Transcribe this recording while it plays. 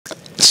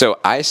So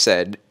I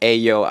said, "Hey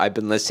yo, I've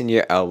been listening to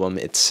your album.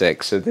 It's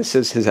sick." So this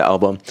is his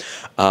album.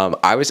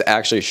 I was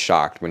actually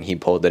shocked when he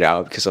pulled it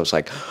out because I was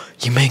like,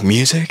 "You make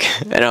music?"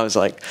 And I was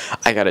like,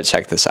 "I gotta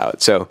check this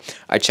out." So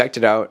I checked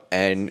it out,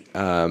 and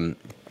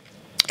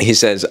he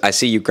says, "I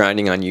see you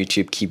grinding on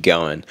YouTube. Keep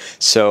going."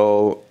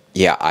 So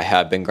yeah, I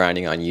have been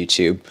grinding on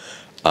YouTube.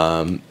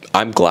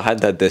 I'm glad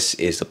that this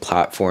is the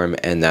platform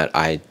and that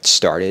I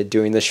started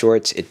doing the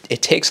shorts.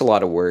 It takes a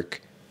lot of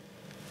work.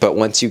 But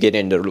once you get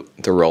into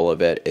the role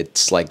of it,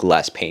 it's like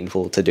less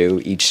painful to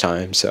do each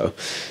time. So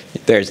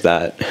there's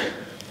that.